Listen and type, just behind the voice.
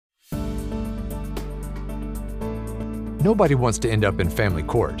Nobody wants to end up in family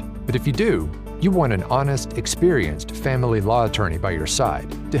court, but if you do, you want an honest, experienced family law attorney by your side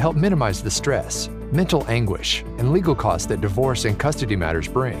to help minimize the stress, mental anguish, and legal costs that divorce and custody matters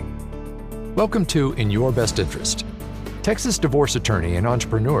bring. Welcome to In Your Best Interest. Texas divorce attorney and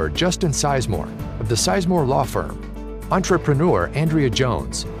entrepreneur Justin Sizemore of the Sizemore Law Firm, entrepreneur Andrea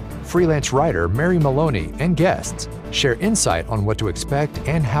Jones, freelance writer Mary Maloney, and guests share insight on what to expect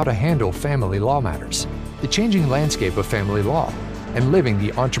and how to handle family law matters, the changing landscape of family law, and living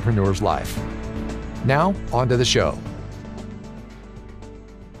the entrepreneur's life. Now, on to the show.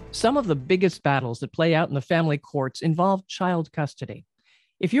 Some of the biggest battles that play out in the family courts involve child custody.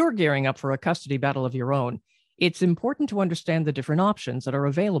 If you're gearing up for a custody battle of your own, it's important to understand the different options that are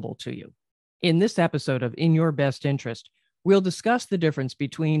available to you. In this episode of In Your Best Interest, we'll discuss the difference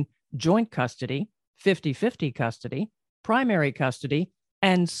between joint custody, 50-50 custody, primary custody,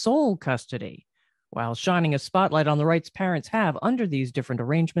 and sole custody, while shining a spotlight on the rights parents have under these different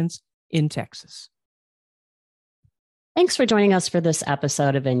arrangements in Texas. Thanks for joining us for this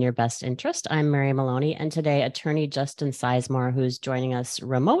episode of In Your Best Interest. I'm Mary Maloney, and today attorney Justin Sizemore, who's joining us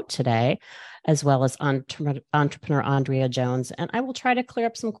remote today, as well as entrepreneur Andrea Jones. And I will try to clear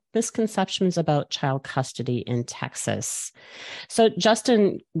up some misconceptions about child custody in Texas. So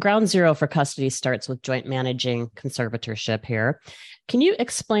Justin, ground zero for custody starts with joint managing conservatorship here. Can you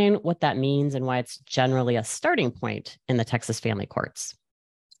explain what that means and why it's generally a starting point in the Texas family courts?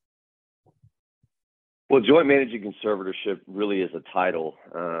 Well, joint managing conservatorship really is a title,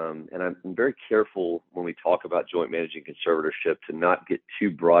 and I'm very careful when we talk about joint managing conservatorship to not get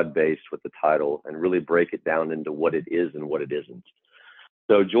too broad-based with the title and really break it down into what it is and what it isn't.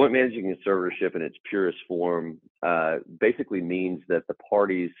 So joint managing conservatorship in its purest form basically means that the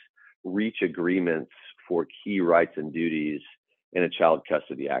parties reach agreements for key rights and duties in a child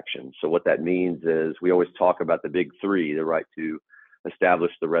custody action. So what that means is we always talk about the big three: the right to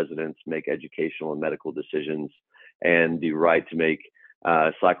establish the residence, make educational and medical decisions, and the right to make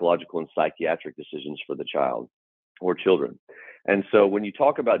psychological and psychiatric decisions for the child or children. And so when you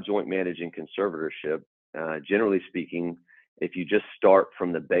talk about joint managing conservatorship, generally speaking, if you just start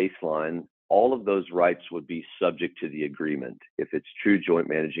from the baseline, all of those rights would be subject to the agreement if it's true joint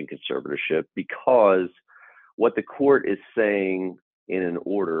managing conservatorship, because what the court is saying in an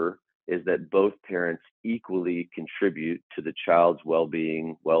order is that both parents equally contribute to the child's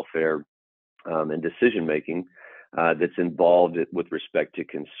well-being, welfare, and decision-making that's involved with respect to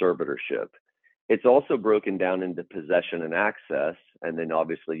conservatorship. It's also broken down into possession and access, and then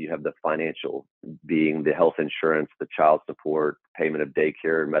obviously you have the financial, being the health insurance, the child support, payment of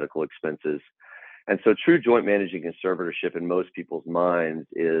daycare, and medical expenses. And so true joint managing conservatorship in most people's minds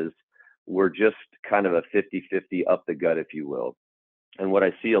is we're just kind of a 50-50 up the gut, if you will. And what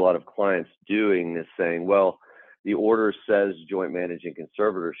I see a lot of clients doing is saying, well, the order says joint managing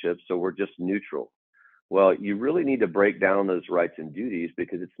conservatorship, so we're just neutral. Well, you really need to break down those rights and duties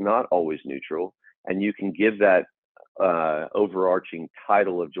because it's not always neutral. And you can give that overarching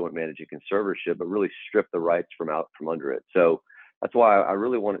title of joint managing conservatorship, but really strip the rights from under it. So that's why I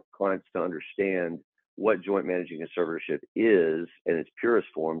really want clients to understand what joint managing conservatorship is in its purest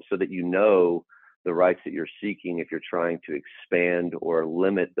form, so that you know the rights that you're seeking if you're trying to expand or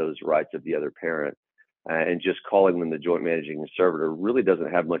limit those rights of the other parent. And just calling them the joint managing conservator really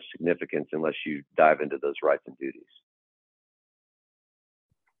doesn't have much significance unless you dive into those rights and duties.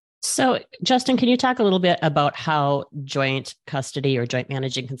 So, Justin, can you talk a little bit about how joint custody or joint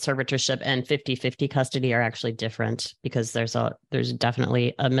managing conservatorship and 50-50 custody are actually different? Because there's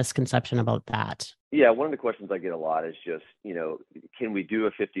definitely a misconception about that. Yeah, one of the questions I get a lot is just, can we do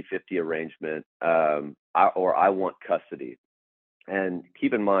a 50-50 arrangement, or I want custody? And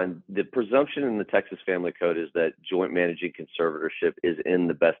keep in mind, the presumption in the Texas Family Code is that joint managing conservatorship is in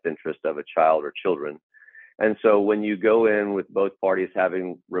the best interest of a child or children. And so when you go in with both parties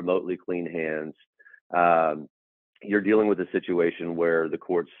having remotely clean hands, you're dealing with a situation where the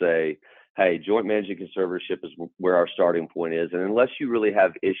courts say, hey, joint managing conservatorship is where our starting point is. And unless you really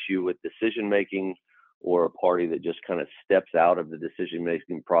have issue with decision-making or a party that just kind of steps out of the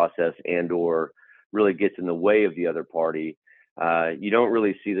decision-making process and or really gets in the way of the other party, you don't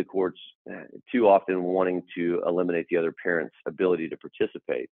really see the courts too often wanting to eliminate the other parent's ability to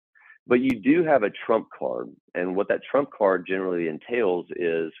participate. But you do have a trump card. And what that trump card generally entails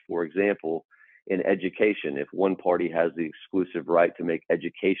is, for example, in education, if one party has the exclusive right to make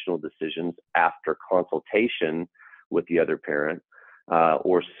educational decisions after consultation with the other parent,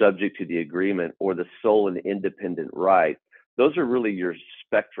 or subject to the agreement, or the sole and independent right, those are really your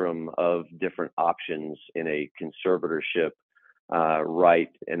spectrum of different options in a conservatorship right.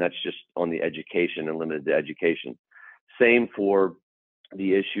 And that's just on the education and limited to education. Same for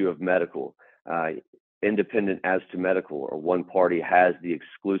the issue of medical. Independent as to medical, or one party has the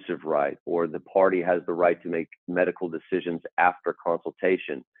exclusive right, or the party has the right to make medical decisions after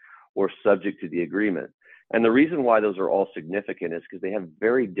consultation or subject to the agreement. And the reason why those are all significant is because they have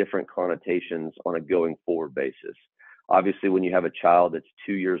very different connotations on a going forward basis. Obviously, when you have a child that's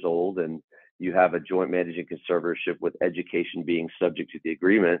 2 years old and you have a joint managing conservatorship with education being subject to the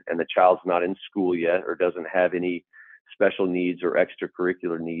agreement, and the child's not in school yet or doesn't have any special needs or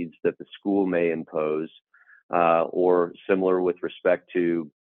extracurricular needs that the school may impose, or similar with respect to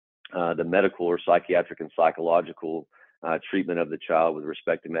the medical or psychiatric and psychological treatment of the child with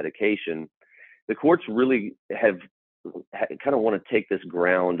respect to medication, the courts really have kind of want to take this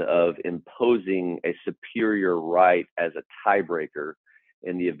ground of imposing a superior right as a tiebreaker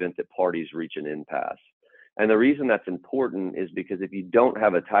in the event that parties reach an impasse. And the reason that's important is because if you don't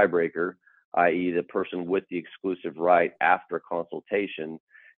have a tiebreaker, i.e. the person with the exclusive right after consultation,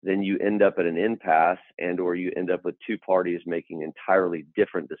 then you end up at an impasse, and or you end up with two parties making entirely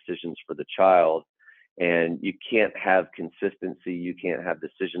different decisions for the child. And you can't have consistency, you can't have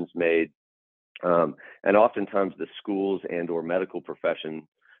decisions made. And oftentimes the schools and or medical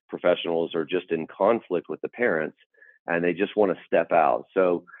professionals are just in conflict with the parents, and they just want to step out.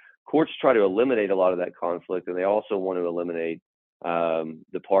 So courts try to eliminate a lot of that conflict, and they also want to eliminate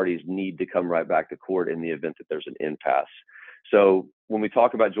the parties need to come right back to court in the event that there's an impasse. So when we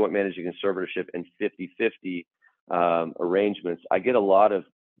talk about joint managing conservatorship and 50-50 arrangements, I get a lot of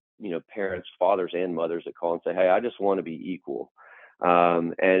parents, fathers and mothers that call and say, hey, I just want to be equal.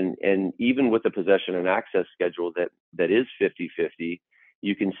 And even with the possession and access schedule that is 50-50,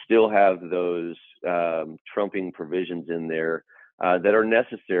 you can still have those trumping provisions in there that are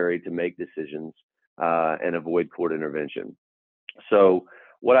necessary to make decisions and avoid court intervention. So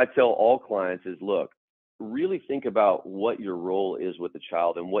what I tell all clients is, look, really think about what your role is with the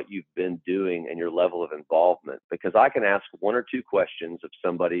child and what you've been doing and your level of involvement, because I can ask one or two questions of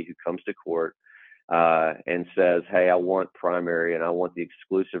somebody who comes to court and says, hey, I want primary and I want the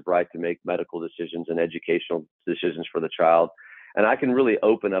exclusive right to make medical decisions and educational decisions for the child. And I can really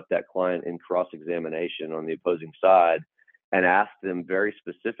open up that client in cross-examination on the opposing side and ask them very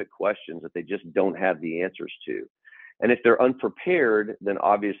specific questions that they just don't have the answers to. And if they're unprepared, then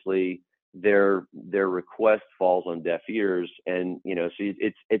obviously their request falls on deaf ears. And, so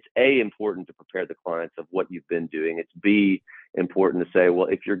it's A, important to prepare the clients of what you've been doing. It's B, important to say, well,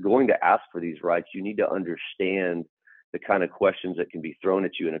 if you're going to ask for these rights, you need to understand the kind of questions that can be thrown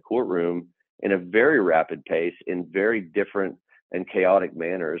at you in a courtroom in a very rapid pace, in very different and chaotic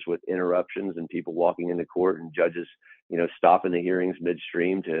manners, with interruptions and people walking into court and judges, stopping the hearings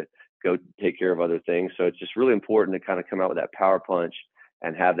midstream to go take care of other things. So it's just really important to kind of come out with that power punch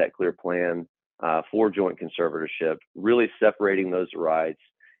and have that clear plan for joint conservatorship, really separating those rights,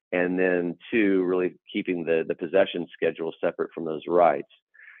 and then two, really keeping the possession schedule separate from those rights.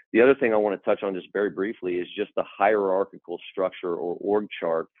 The other thing I want to touch on just very briefly is just the hierarchical structure or org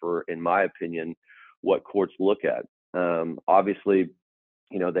chart for, in my opinion, what courts look at. Obviously,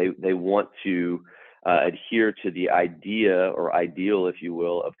 they want to adhere to the idea or ideal, if you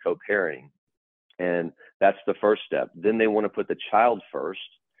will, of co-parenting. And that's the first step. Then they want to put the child first,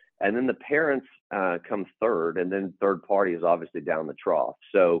 and then the parents come third, and then third party is obviously down the trough.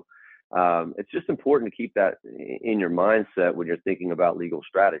 So it's just important to keep that in your mindset when you're thinking about legal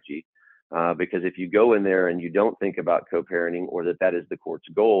strategy, because if you go in there and you don't think about co-parenting, or that is the court's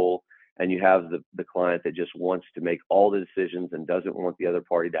goal, and you have the client that just wants to make all the decisions and doesn't want the other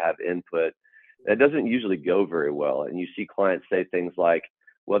party to have input, that doesn't usually go very well. And you see clients say things like,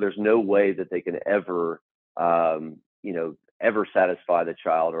 well, there's no way that they can ever, ever satisfy the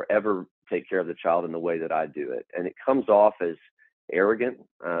child or ever take care of the child in the way that I do it. And it comes off as arrogant.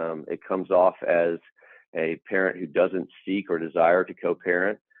 It comes off as a parent who doesn't seek or desire to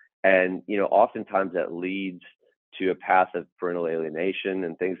co-parent. And, oftentimes that leads to a path of parental alienation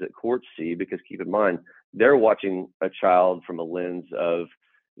and things that courts see, because keep in mind, they're watching a child from a lens of,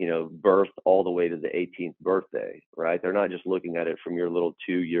 birth all the way to the 18th birthday, right? They're not just looking at it from your little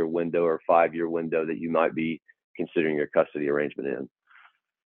 2-year window or 5-year window that you might be considering your custody arrangement in.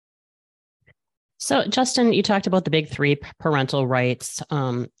 So, Justin, you talked about the big three: parental rights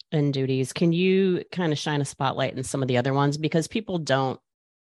and duties. Can you kind of shine a spotlight in some of the other ones? Because most people don't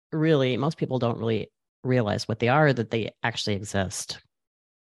really realize what they are, that they actually exist.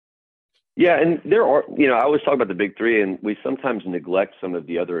 Yeah, and there are, I always talk about the big three, and we sometimes neglect some of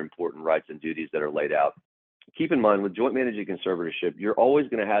the other important rights and duties that are laid out. Keep in mind, with joint managing conservatorship, you're always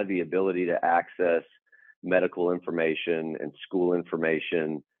going to have the ability to access medical information and school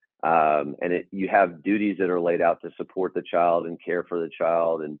information You have duties that are laid out to support the child and care for the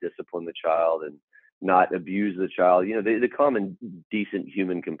child and discipline the child and not abuse the child. The common decent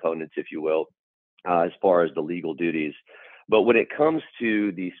human components, if you will, as far as the legal duties. But when it comes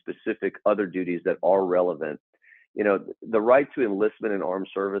to the specific other duties that are relevant, the right to enlistment in armed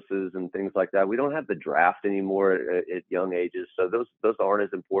services and things like that, we don't have the draft anymore at young ages. So those aren't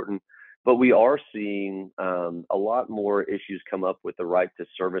as important. But we are seeing a lot more issues come up with the right to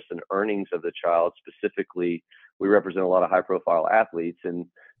service and earnings of the child. Specifically, we represent a lot of high-profile athletes, and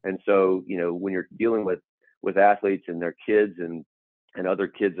so when you're dealing with athletes and their kids and other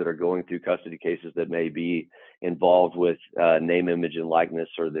kids that are going through custody cases that may be involved with name, image, and likeness,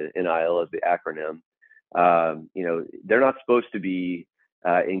 or the NIL as the acronym, they're not supposed to be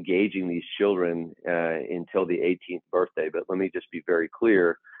engaging these children until the 18th birthday. But let me just be very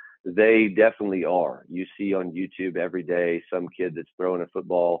clear. They definitely are. You see on YouTube every day some kid that's throwing a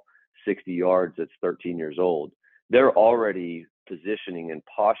football 60 yards that's 13 years old. They're already positioning and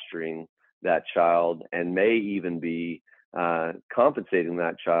posturing that child, and may even be compensating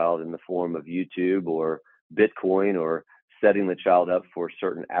that child in the form of YouTube or Bitcoin, or setting the child up for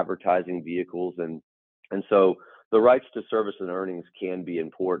certain advertising vehicles. And so the rights to service and earnings can be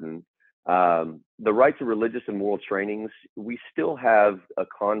important. The right to religious and moral trainings, we still have a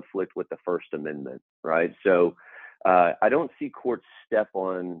conflict with the First Amendment, right? So I don't see courts step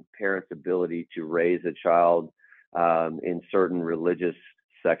on parents' ability to raise a child in certain religious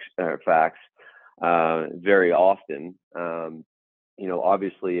facts very often.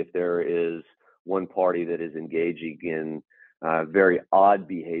 Obviously, if there is one party that is engaging in very odd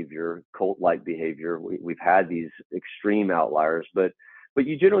behavior, cult-like behavior, we've had these extreme outliers, but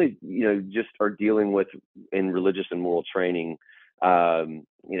you generally, just are dealing with, in religious and moral training,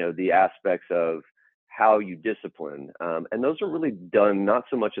 the aspects of how you discipline, and those are really done not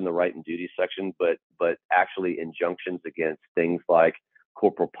so much in the right and duty section, but actually injunctions against things like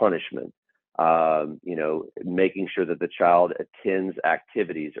corporal punishment. Making sure that the child attends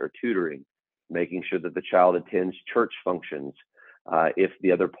activities or tutoring, making sure that the child attends church functions, if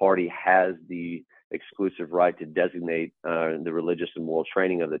the other party has the exclusive right to designate the religious and moral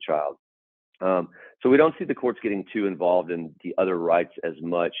training of the child. So we don't see the courts getting too involved in the other rights as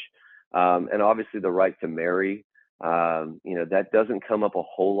much. And obviously the right to marry, that doesn't come up a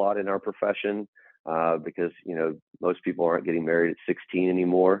whole lot in our profession because, most people aren't getting married at 16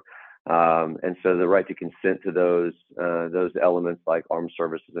 anymore. And so the right to consent to those elements like armed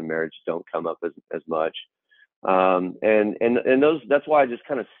services and marriage don't come up as much. And that's why I just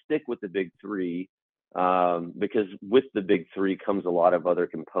kind of stick with the big three, because with the big three comes a lot of other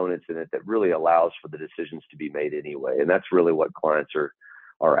components in it that really allows for the decisions to be made anyway. And that's really what clients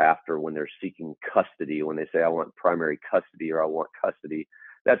are after when they're seeking custody. When they say, I want primary custody or I want custody,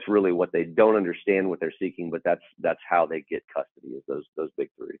 that's really what they don't understand what they're seeking, but that's how they get custody, is those big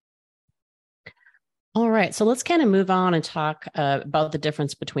three. All right, so let's kind of move on and talk about the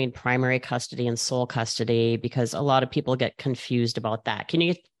difference between primary custody and sole custody, because a lot of people get confused about that. Can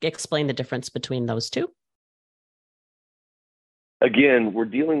you explain the difference between those two? Again, we're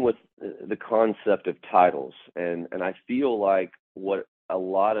dealing with the concept of titles, and I feel like what a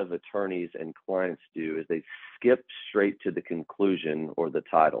lot of attorneys and clients do is they skip straight to the conclusion or the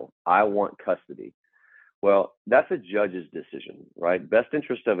title. I want custody. Well, that's a judge's decision, right? Best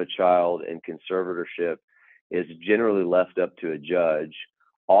interest of a child and conservatorship is generally left up to a judge.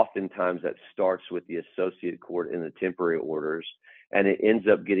 Oftentimes that starts with the associate court in the temporary orders, and it ends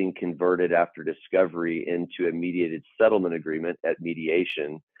up getting converted after discovery into a mediated settlement agreement at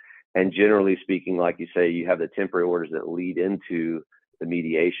mediation. And generally speaking, like you say, you have the temporary orders that lead into the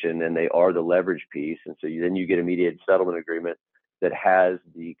mediation, and they are the leverage piece. And so then you get a mediated settlement agreement that has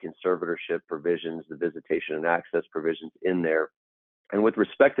the conservatorship provisions, the visitation and access provisions in there. And with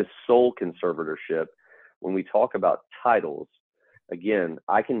respect to sole conservatorship, when we talk about titles, again,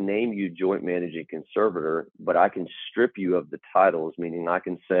 I can name you joint managing conservator, but I can strip you of the titles, meaning I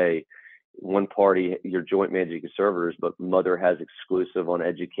can say one party, you're joint managing conservators, but mother has exclusive on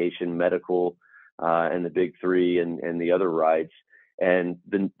education, medical, and the big three and the other rights. And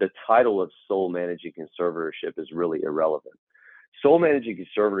the title of sole managing conservatorship is really irrelevant. Sole managing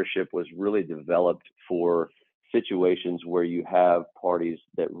conservatorship was really developed for situations where you have parties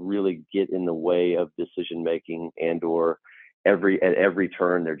that really get in the way of decision making, and or at every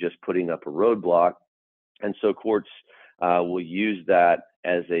turn they're just putting up a roadblock. And so courts will use that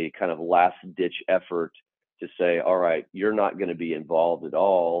as a kind of last ditch effort to say, all right, you're not going to be involved at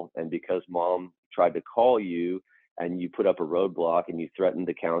all. And because mom tried to call you and you put up a roadblock and you threatened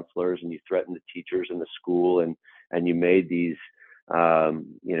the counselors and you threatened the teachers in the school and you made these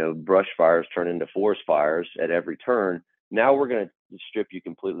brush fires turn into forest fires at every turn. Now we're going to strip you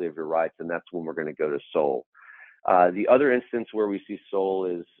completely of your rights, and that's when we're going to go to SOL. The other instance where we see SOL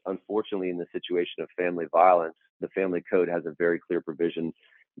is, unfortunately, in the situation of family violence. The Family Code has a very clear provision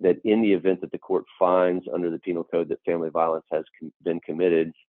that in the event that the court finds under the penal code that family violence has been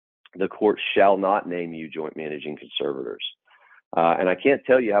committed, the court shall not name you joint managing conservators. And I can't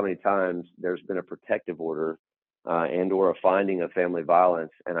tell you how many times there's been a protective order and or a finding of family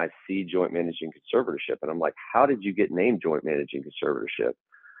violence, and I see joint managing conservatorship, and I'm like, how did you get named joint managing conservatorship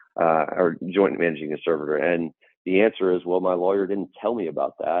or joint managing conservator? And the answer is, well, my lawyer didn't tell me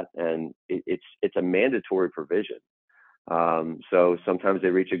about that, and it's a mandatory provision. So sometimes they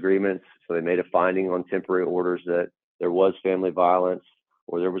reach agreements. So they made a finding on temporary orders that there was family violence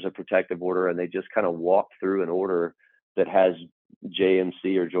or there was a protective order, and they just kind of walked through an order that has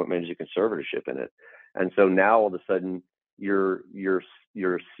JMC or joint managing conservatorship in it. And so now all of a sudden your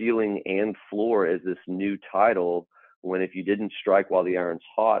ceiling and floor is this new title, when if you didn't strike while the iron's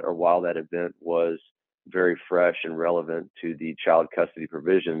hot or while that event was very fresh and relevant to the child custody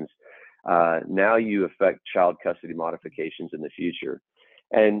provisions, now you affect child custody modifications in the future.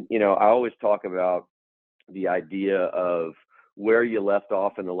 And, I always talk about the idea of where you left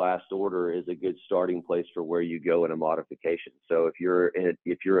off in the last order is a good starting place for where you go in a modification. So if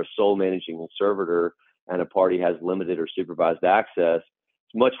you're a sole managing conservator and a party has limited or supervised access,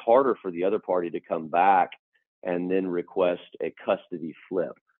 it's much harder for the other party to come back and then request a custody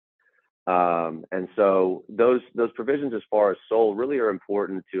flip. And so those provisions as far as SOL really are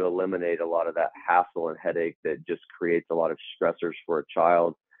important to eliminate a lot of that hassle and headache that just creates a lot of stressors for a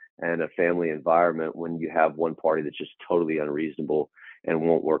child and a family environment when you have one party that's just totally unreasonable and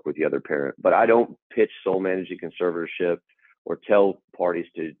won't work with the other parent. But I don't pitch sole managing conservatorship or tell parties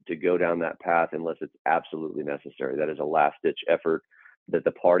to go down that path unless it's absolutely necessary. That is a last-ditch effort that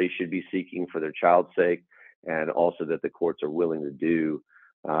the party should be seeking for their child's sake, and also that the courts are willing to do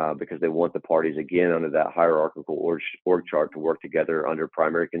because they want the parties, again, under that hierarchical org chart to work together under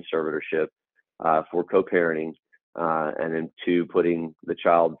primary conservatorship for co-parenting, and then 2, putting the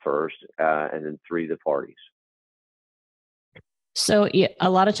child first, and then 3, the parties. So a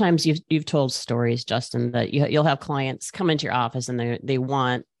lot of times you've told stories, Justin, that you'll have clients come into your office and they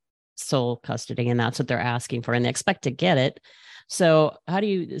want sole custody, and that's what they're asking for, and they expect to get it. So how do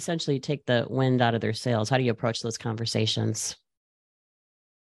you essentially take the wind out of their sails? How do you approach those conversations?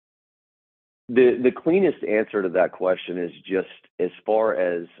 The cleanest answer to that question is just as far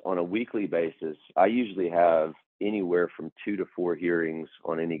as on a weekly basis, I usually have anywhere from 2 to 4 hearings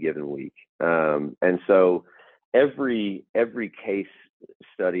on any given week. And so every case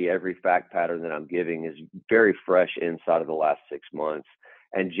study, every fact pattern that I'm giving is very fresh inside of the last 6 months,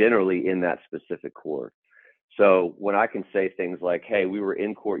 and generally in that specific court. So when I can say things like, hey, we were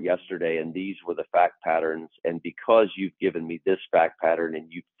in court yesterday and these were the fact patterns, and because you've given me this fact pattern and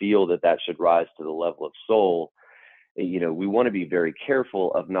you feel that that should rise to the level of SOL, we want to be very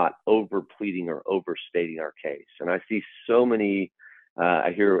careful of not over pleading or overstating our case. And I see so many,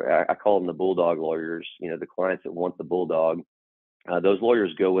 I call them the bulldog lawyers, the clients that want the bulldog. Those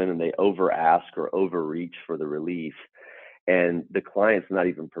lawyers go in and they over ask or overreach for the relief. And the client's not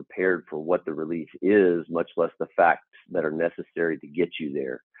even prepared for what the relief is, much less the facts that are necessary to get you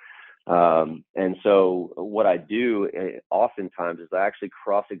there. And so what I do oftentimes is I actually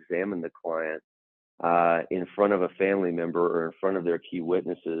cross-examine the client in front of a family member or in front of their key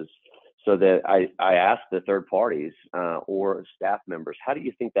witnesses, so that I ask the third parties or staff members, how do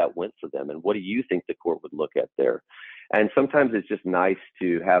you think that went for them? And what do you think the court would look at there? And sometimes it's just nice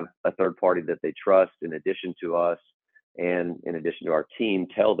to have a third party that they trust in addition to us, and in addition to our team,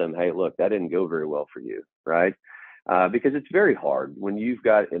 tell them, hey, look, that didn't go very well for you, right? Because it's very hard when you've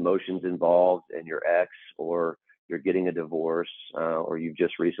got emotions involved and your ex, or you're getting a divorce, or you've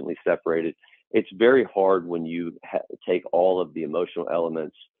just recently separated. It's very hard when you take all of the emotional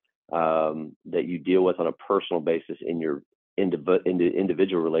elements that you deal with on a personal basis in your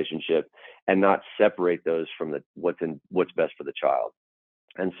individual relationship and not separate those from what's best for the child.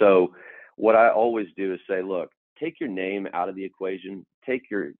 And so what I always do is say, look, take your name out of the equation, take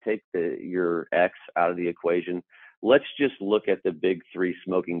your ex out of the equation. Let's just look at the big 3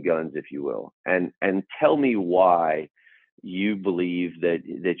 smoking guns, if you will, and tell me why you believe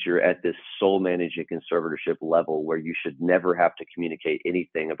that you're at this sole managing conservatorship level where you should never have to communicate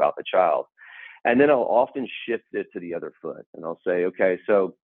anything about the child. And then I'll often shift it to the other foot, and I'll say, okay,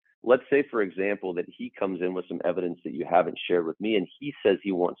 so let's say, for example, that he comes in with some evidence that you haven't shared with me, and he says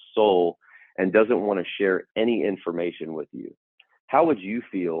he wants sole and doesn't want to share any information with you. How would you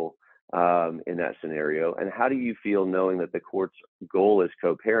feel in that scenario? And how do you feel knowing that the court's goal is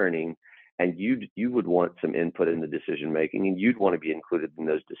co-parenting, and you would want some input in the decision making, and you'd want to be included in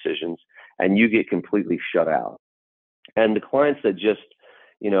those decisions, and you get completely shut out? And the clients that just,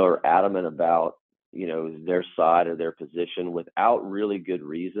 are adamant about, their side or their position without really good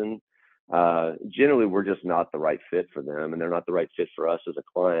reason, generally we're just not the right fit for them, and they're not the right fit for us as a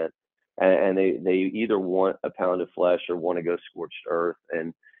client. And they either want a pound of flesh or want to go scorched earth.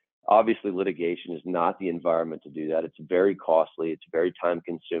 And obviously litigation is not the environment to do that. It's very costly. It's very time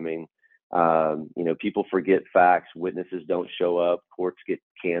consuming. People forget facts. Witnesses don't show up. Courts get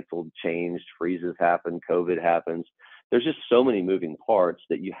canceled, changed, freezes happen, COVID happens. There's just so many moving parts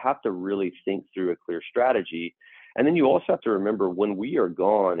that you have to really think through a clear strategy. And then you also have to remember, when we are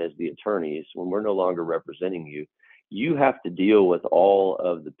gone as the attorneys, when we're no longer representing you, you have to deal with all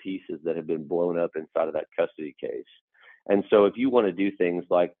of the pieces that have been blown up inside of that custody case. And so if you want to do things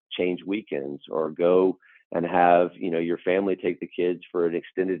like change weekends or go and have, your family take the kids for an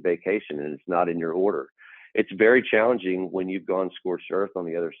extended vacation and it's not in your order, it's very challenging when you've gone scorched earth on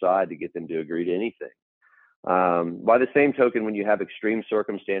the other side to get them to agree to anything. By the same token, when you have extreme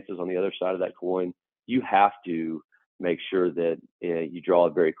circumstances on the other side of that coin, you have to make sure that you draw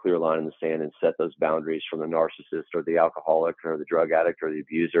a very clear line in the sand and set those boundaries from the narcissist or the alcoholic or the drug addict or the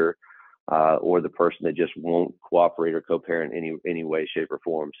abuser, or the person that just won't cooperate or co-parent any way, shape, or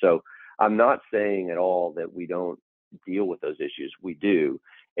form. So I'm not saying at all that we don't deal with those issues. We do.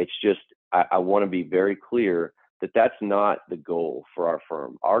 It's just I want to be very clear that that's not the goal for our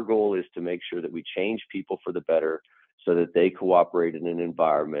firm. Our goal is to make sure that we change people for the better so that they cooperate in an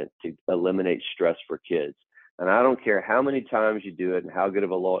environment to eliminate stress for kids. And I don't care how many times you do it and how good of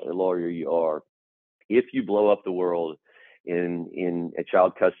a lawyer you are, if you blow up the world in a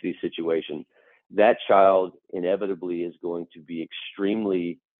child custody situation, that child inevitably is going to be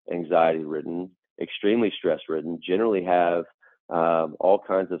extremely anxiety-ridden, extremely stress-ridden, generally have all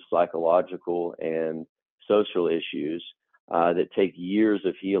kinds of psychological and social issues that take years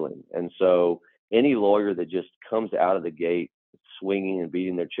of healing. And so any lawyer that just comes out of the gate swinging and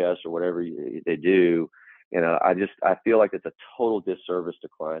beating their chest or whatever they do, I feel like it's a total disservice to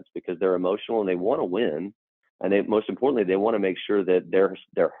clients, because they're emotional and they want to win. And most importantly, they want to make sure that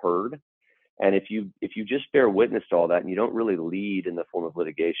they're heard. And if you just bear witness to all that and you don't really lead in the form of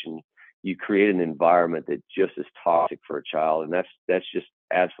litigation, you create an environment that just is toxic for a child. And that's just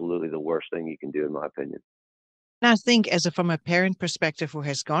absolutely the worst thing you can do, in my opinion. And I think from a parent perspective who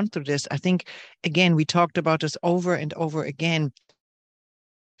has gone through this, I think, again, we talked about this over and over again.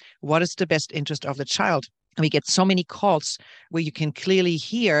 What is the best interest of the child? And we get so many calls where you can clearly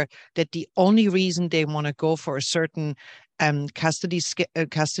hear that the only reason they want to go for a certain custody,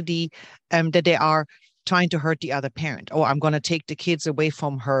 that they are trying to hurt the other parent. Oh, I'm going to take the kids away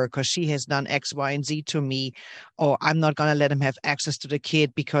from her because she has done X, Y, and Z to me. Or I'm not going to let him have access to the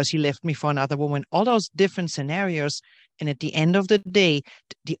kid because he left me for another woman. All those different scenarios. And at the end of the day,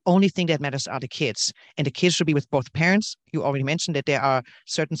 the only thing that matters are the kids. And the kids should be with both parents. You already mentioned that there are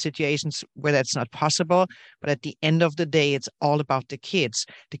certain situations where that's not possible. But at the end of the day, it's all about the kids.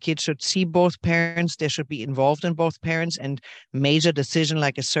 The kids should see both parents. They should be involved in both parents. And major decision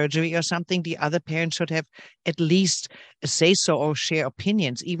like a surgery or something, the other parent should have at least a say-so or share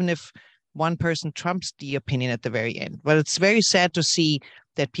opinions, even if one person trumps the opinion at the very end. But it's very sad to see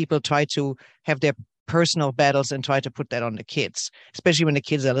that people try to have their personal battles and try to put that on the kids, especially when the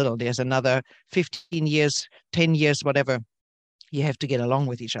kids are little. There's another 15 years, 10 years, whatever. You have to get along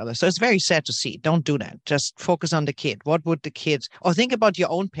with each other. So it's very sad to see. Don't do that. Just focus on the kid. What would the kids, or think about your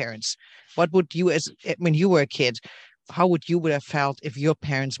own parents. What would you, when you were a kid, how would you have felt if your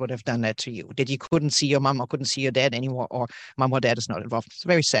parents would have done that to you? That you couldn't see your mom or couldn't see your dad anymore, or mom or dad is not involved. It's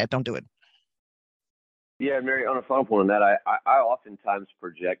very sad. Don't do it. Yeah, Mary, on a final point on that, I oftentimes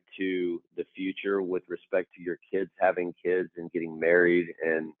project to the future with respect to your kids having kids and getting married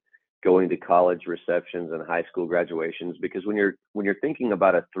and going to college receptions and high school graduations, because when you're thinking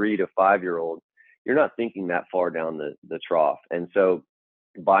about a 3 to 5 year old, you're not thinking that far down the trough. And so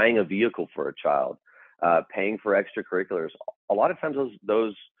buying a vehicle for a child, paying for extracurriculars, a lot of times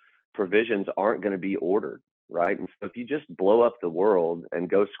those provisions aren't going to be ordered, right? And so if you just blow up the world and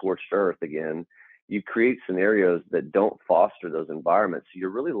go scorched earth again, you create scenarios that don't foster those environments. So you're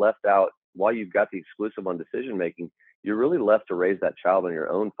really left out. While you've got the exclusive on decision making, you're really left to raise that child on your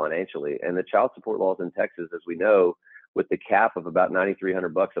own financially. And the child support laws in Texas, as we know, with the cap of about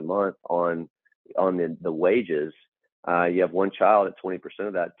 $9,300 a month on the wages, you have one child at 20%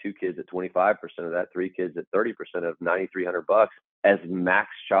 of that, 2 kids at 25% of that, 3 kids at 30% of $9,300 as max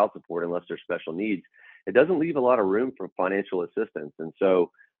child support, unless there's special needs. It doesn't leave a lot of room for financial assistance. And so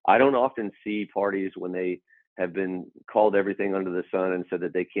I don't often see parties when they have been called everything under the sun and said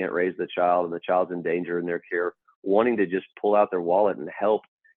that they can't raise the child and the child's in danger in their care, wanting to just pull out their wallet and help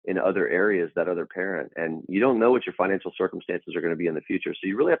in other areas, that other parent. And you don't know what your financial circumstances are going to be in the future. So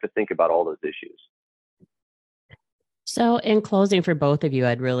you really have to think about all those issues. So, in closing, for both of you,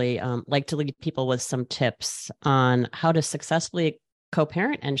 I'd really like to leave people with some tips on how to successfully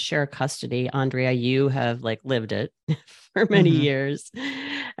co-parent and share custody. Andrea, you have lived it for many years,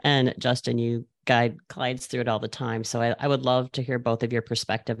 and Justin, you guide clients through it all the time. So I would love to hear both of your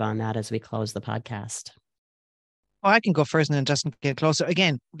perspective on that as we close the podcast. Well, I can go first and then Justin get closer.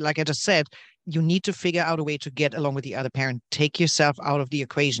 Again, like I just said, you need to figure out a way to get along with the other parent. Take yourself out of the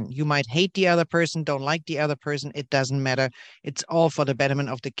equation. You might hate the other person, don't like the other person. It doesn't matter. It's all for the betterment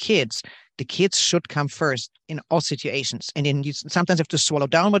of the kids. The kids should come first in all situations. And then you sometimes have to swallow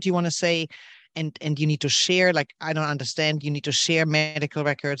down what you want to say. And you need to share, I don't understand, you need to share medical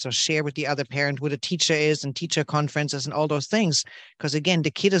records or share with the other parent who the teacher is and teacher conferences and all those things. Because again,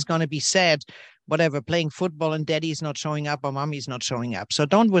 the kid is going to be sad, whatever, playing football and daddy's not showing up or mommy's not showing up. So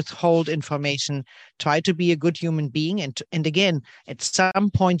don't withhold information. Try to be a good human being. And again, at some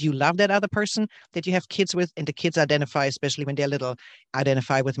point you love that other person that you have kids with, and the kids identify, especially when they're little,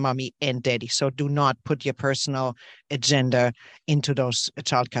 identify with mommy and daddy. So do not put your personal agenda into those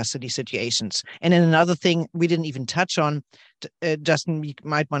child custody situations. And then another thing we didn't even touch on, Justin, you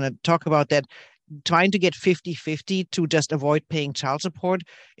might want to talk about that. Trying to get 50-50 to just avoid paying child support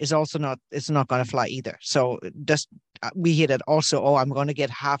is also not going to fly either. So just we hear that also, oh, I'm going to get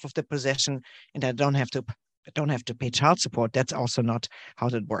half of the possession and I don't have to pay child support. That's also not how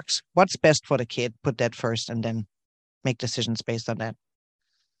that works. What's best for the kid, put that first and then make decisions based on that.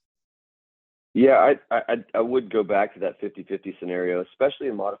 Yeah, I would go back to that 50-50 scenario, especially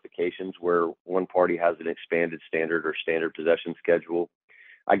in modifications where one party has an expanded standard or standard possession schedule.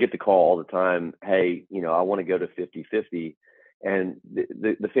 I get the call all the time, hey, I want to go to 50-50. And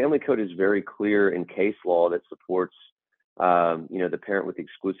the family code is very clear in case law that supports, the parent with the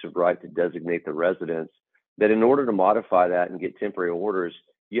exclusive right to designate the residence, that in order to modify that and get temporary orders,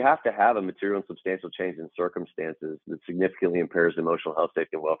 you have to have a material and substantial change in circumstances that significantly impairs the emotional health,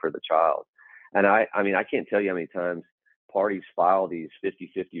 safety, and welfare of the child. And I can't tell you how many times parties file these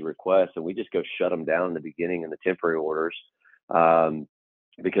 50-50 requests and we just go shut them down in the beginning in the temporary orders.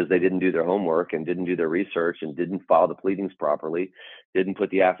 Because they didn't do their homework and didn't do their research and didn't file the pleadings properly, didn't put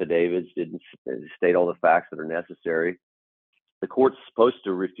the affidavits, didn't state all the facts that are necessary. The court's supposed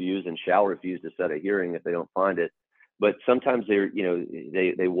to refuse and shall refuse to set a hearing if they don't find it. But sometimes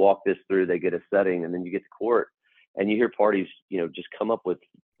they walk this through, they get a setting, and then you get to court and you hear parties, just come up with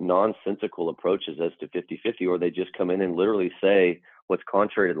nonsensical approaches as to 50-50, or they just come in and literally say what's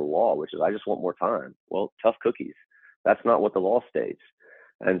contrary to the law, which is, I just want more time. Well, tough cookies. That's not what the law states.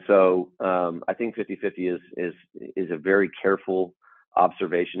 And so I think 50-50 is a very careful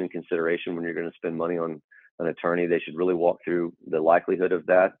observation and consideration when you're going to spend money on an attorney. They should really walk through the likelihood of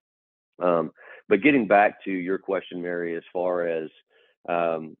that. But getting back to your question, Mary, as far as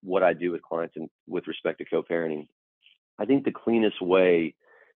what I do with clients and with respect to co-parenting, I think the cleanest way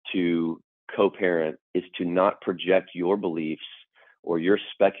to co-parent is to not project your beliefs or your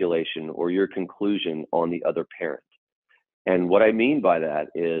speculation or your conclusion on the other parent. And what I mean by that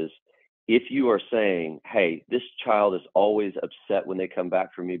is, if you are saying, hey, this child is always upset when they come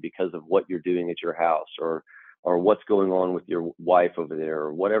back from me because of what you're doing at your house, or what's going on with your wife over there,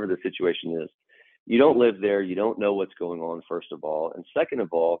 or whatever the situation is, you don't live there. You don't know what's going on, first of all. And second of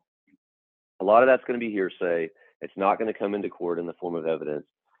all, a lot of that's going to be hearsay. It's not going to come into court in the form of evidence.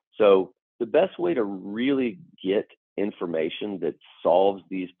 So the best way to really get information that solves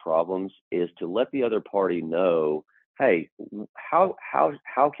these problems is to let the other party know, hey,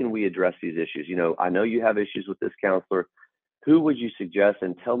 how can we address these issues? I know you have issues with this counselor. Who would you suggest,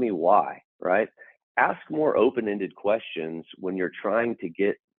 and tell me why, right? Ask more open-ended questions when you're trying to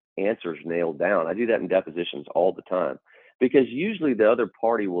get answers nailed down. I do that in depositions all the time, because usually the other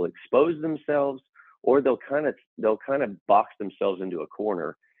party will expose themselves, or they'll kind of box themselves into a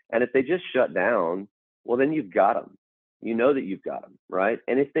corner. And if they just shut down, well, then you've got them. You know that you've got them, right?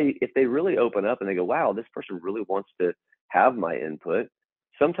 And if they really open up and they go, wow, this person really wants to have my input,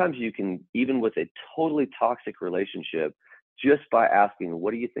 sometimes you can, even with a totally toxic relationship, just by asking,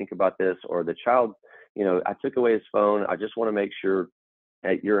 what do you think about this? Or the child, I took away his phone. I just want to make sure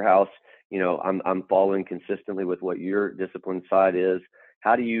at your house, I'm following consistently with what your discipline side is.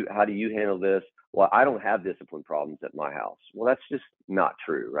 How do you handle this? Well, I don't have discipline problems at my house. Well, that's just not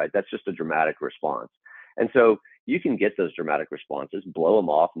true, right? That's just a dramatic response. And so you can get those dramatic responses, blow them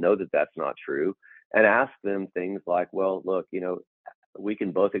off, know that that's not true, and ask them things like, well, look, We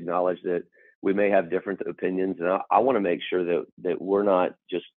can both acknowledge that we may have different opinions, and I want to make sure that we're not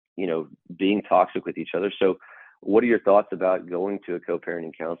just, being toxic with each other. So what are your thoughts about going to a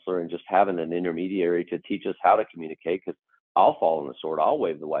co-parenting counselor and just having an intermediary to teach us how to communicate? Because I'll fall on the sword. I'll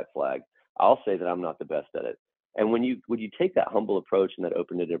wave the white flag. I'll say that I'm not the best at it. And when you take that humble approach and that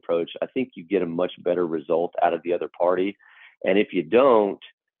open-ended approach, I think you get a much better result out of the other party. And if you don't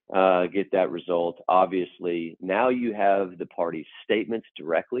get that result, obviously now you have the party's statements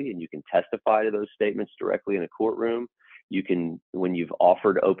directly, and you can testify to those statements directly in a courtroom. You can, when you've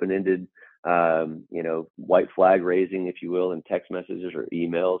offered open-ended, white flag raising, if you will, in text messages or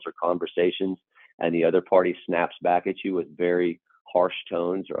emails or conversations, and the other party snaps back at you with very harsh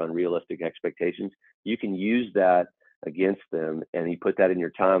tones or unrealistic expectations, you can use that against them, and you put that in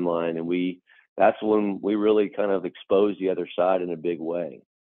your timeline. And that's when we really kind of expose the other side in a big way.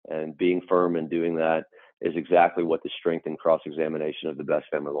 And being firm and doing that is exactly what the strength and cross-examination of the best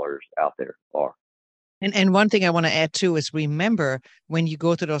family lawyers out there are. And one thing I want to add too is, remember, when you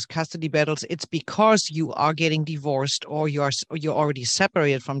go to those custody battles, it's because you are getting divorced or you're already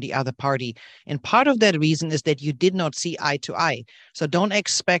separated from the other party. And part of that reason is that you did not see eye to eye. So don't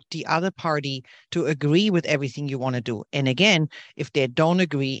expect the other party to agree with everything you want to do. And again, if they don't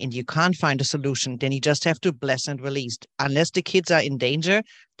agree and you can't find a solution, then you just have to bless and release. Unless the kids are in danger,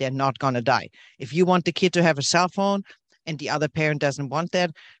 they're not going to die. If you want the kid to have a cell phone, and the other parent doesn't want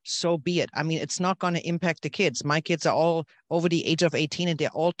that, so be it. I mean, it's not going to impact the kids. My kids are all over the age of 18, and they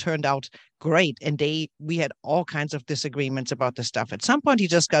all turned out great. And we had all kinds of disagreements about this stuff. At some point, you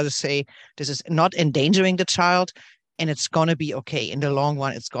just got to say, this is not endangering the child, and it's going to be okay. In the long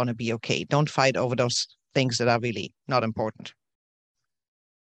run, it's going to be okay. Don't fight over those things that are really not important.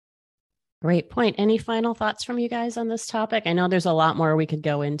 Great point. Any final thoughts from you guys on this topic? I know there's a lot more we could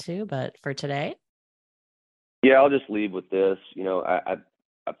go into, but for today. Yeah, I'll just leave with this.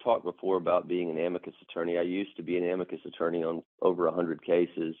 I've talked before about being an amicus attorney. I used to be an amicus attorney on over 100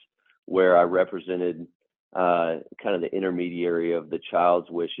 cases where I represented kind of the intermediary of the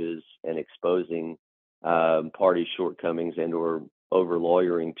child's wishes and exposing party shortcomings and or over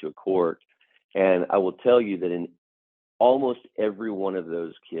lawyering to a court. And I will tell you that in almost every one of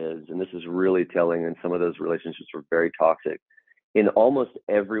those kids, and this is really telling, and some of those relationships were very toxic, in almost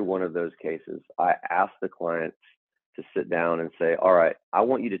every one of those cases, I asked the clients to sit down and say, all right, I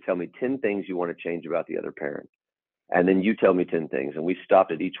want you to tell me 10 things you want to change about the other parent. And then you tell me 10 things. And we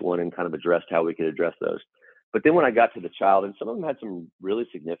stopped at each one and kind of addressed how we could address those. But then when I got to the child, and some of them had some really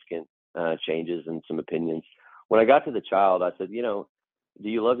significant changes and some opinions. When I got to the child, I said, do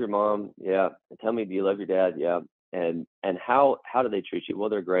you love your mom? Yeah. Tell me, do you love your dad? Yeah. And how do they treat you? Well,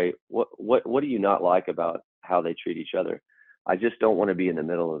 they're great. What do you not like about how they treat each other? I just don't want to be in the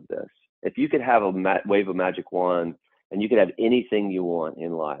middle of this. If you could have a wave a magic wand and you could have anything you want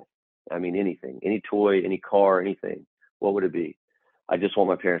in life, I mean, anything, any toy, any car, anything, what would it be? I just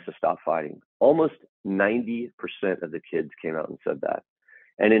want my parents to stop fighting. Almost 90% of the kids came out and said that.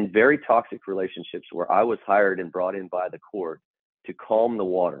 And in very toxic relationships where I was hired and brought in by the court to calm the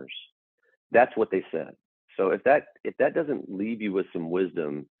waters, that's what they said. So if that doesn't leave you with some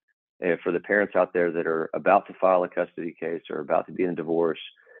wisdom, for the parents out there that are about to file a custody case or about to be in a divorce,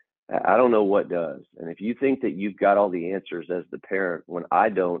 I don't know what does. And if you think that you've got all the answers as the parent, when I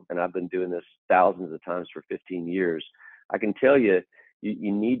don't, and I've been doing this thousands of times for 15 years, I can tell you,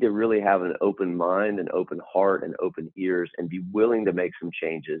 you need to really have an open mind, an open heart, and open ears, and be willing to make some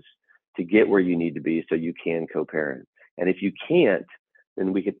changes to get where you need to be so you can co-parent. And if you can't,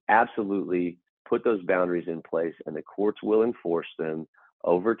 then we could absolutely put those boundaries in place, and the courts will enforce them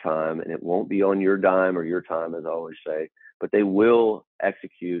over time, and it won't be on your dime or your time, as I always say, but they will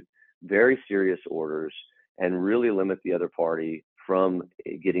execute very serious orders and really limit the other party from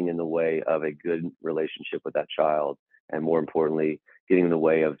getting in the way of a good relationship with that child, and more importantly, getting in the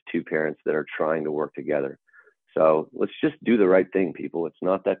way of two parents that are trying to work together. So let's just do the right thing, people. It's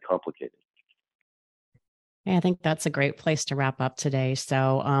not that complicated. Yeah, I think that's a great place to wrap up today.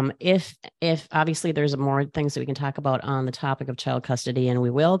 So if obviously there's more things that we can talk about on the topic of child custody, and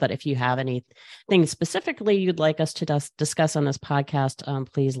we will, but if you have anything specifically you'd like us to discuss on this podcast,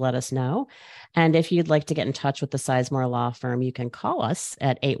 please let us know. And if you'd like to get in touch with the Sizemore Law Firm, you can call us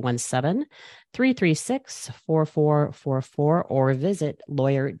at 817-336-4444 or visit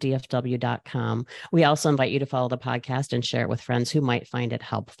lawyerdfw.com. We also invite you to follow the podcast and share it with friends who might find it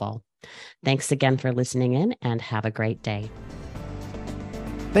helpful. Thanks again for listening in, and have a great day.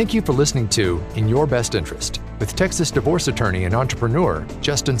 Thank you for listening to In Your Best Interest with Texas divorce attorney and entrepreneur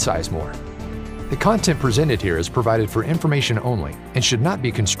Justin Sizemore. The content presented here is provided for information only and should not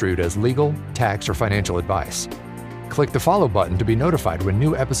be construed as legal, tax, or financial advice. Click the follow button to be notified when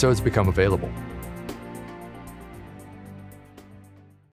new episodes become available.